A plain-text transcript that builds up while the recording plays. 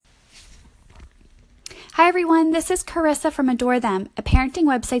Hi everyone, this is Carissa from Adore Them, a parenting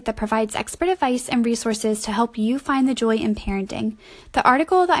website that provides expert advice and resources to help you find the joy in parenting. The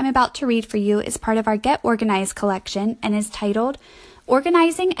article that I'm about to read for you is part of our Get Organized collection and is titled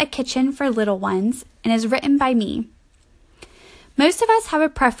Organizing a Kitchen for Little Ones and is written by me. Most of us have a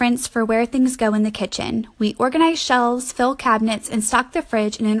preference for where things go in the kitchen. We organize shelves, fill cabinets, and stock the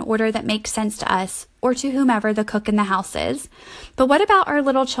fridge in an order that makes sense to us or to whomever the cook in the house is. But what about our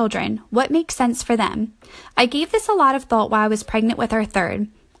little children? What makes sense for them? I gave this a lot of thought while I was pregnant with our third.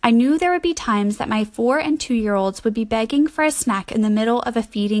 I knew there would be times that my 4 and 2-year-olds would be begging for a snack in the middle of a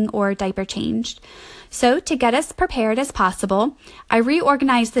feeding or diaper change. So to get us prepared as possible, I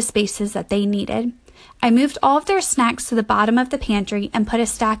reorganized the spaces that they needed. I moved all of their snacks to the bottom of the pantry and put a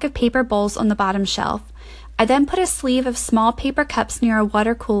stack of paper bowls on the bottom shelf. I then put a sleeve of small paper cups near a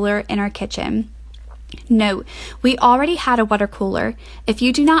water cooler in our kitchen. Note, we already had a water cooler. If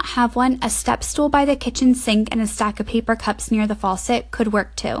you do not have one, a step stool by the kitchen sink and a stack of paper cups near the faucet could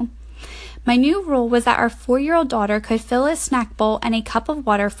work too. My new rule was that our 4-year-old daughter could fill a snack bowl and a cup of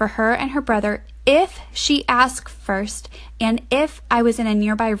water for her and her brother if she asked first and if I was in a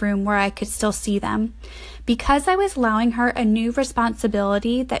nearby room where I could still see them. Because I was allowing her a new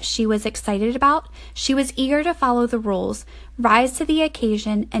responsibility that she was excited about, she was eager to follow the rules, rise to the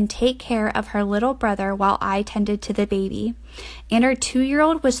occasion, and take care of her little brother while I tended to the baby. And our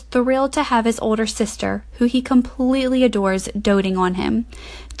 2-year-old was thrilled to have his older sister, who he completely adores, doting on him.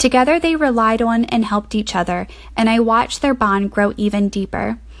 Together they relied on and helped each other, and I watched their bond grow even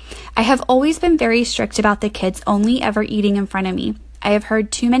deeper. I have always been very strict about the kids only ever eating in front of me. I have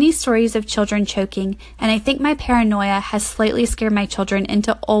heard too many stories of children choking, and I think my paranoia has slightly scared my children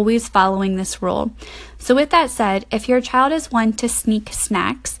into always following this rule. So with that said, if your child is one to sneak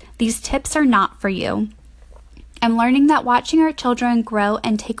snacks, these tips are not for you. I'm learning that watching our children grow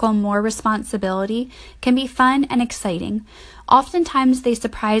and take on more responsibility can be fun and exciting. Oftentimes they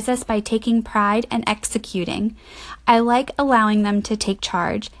surprise us by taking pride and executing. I like allowing them to take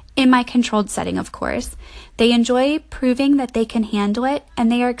charge. In my controlled setting, of course. They enjoy proving that they can handle it, and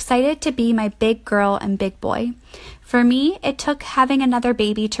they are excited to be my big girl and big boy. For me, it took having another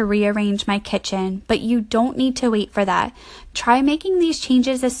baby to rearrange my kitchen, but you don't need to wait for that. Try making these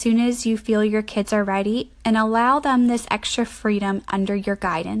changes as soon as you feel your kids are ready, and allow them this extra freedom under your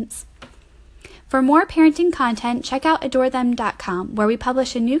guidance. For more parenting content, check out adorethem.com, where we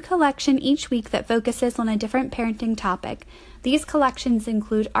publish a new collection each week that focuses on a different parenting topic. These collections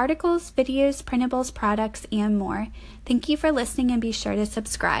include articles, videos, printables, products, and more. Thank you for listening and be sure to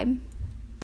subscribe.